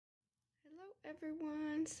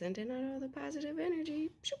everyone. Sending out all the positive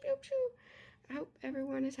energy. Shoo, shoo, shoo. I hope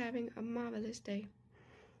everyone is having a marvelous day.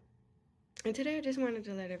 And today I just wanted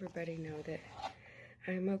to let everybody know that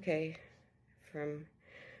I'm okay from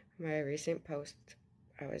my recent post.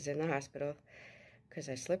 I was in the hospital because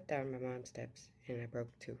I slipped down my mom's steps and I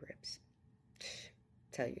broke 2 ribs.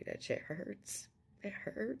 Tell you that shit hurts. It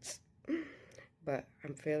hurts. But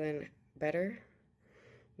I'm feeling better.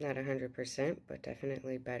 Not 100%, but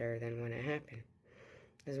definitely better than when it happened.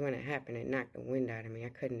 Because when it happened, it knocked the wind out of me. I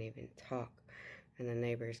couldn't even talk. And the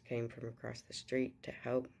neighbors came from across the street to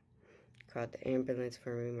help. Called the ambulance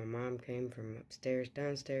for me. My mom came from upstairs,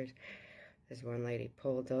 downstairs. This one lady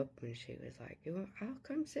pulled up and she was like, I'll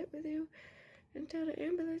come sit with you until the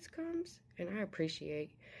ambulance comes. And I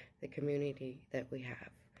appreciate the community that we have.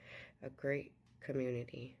 A great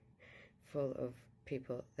community full of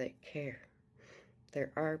people that care.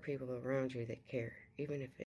 There are people around you that care, even if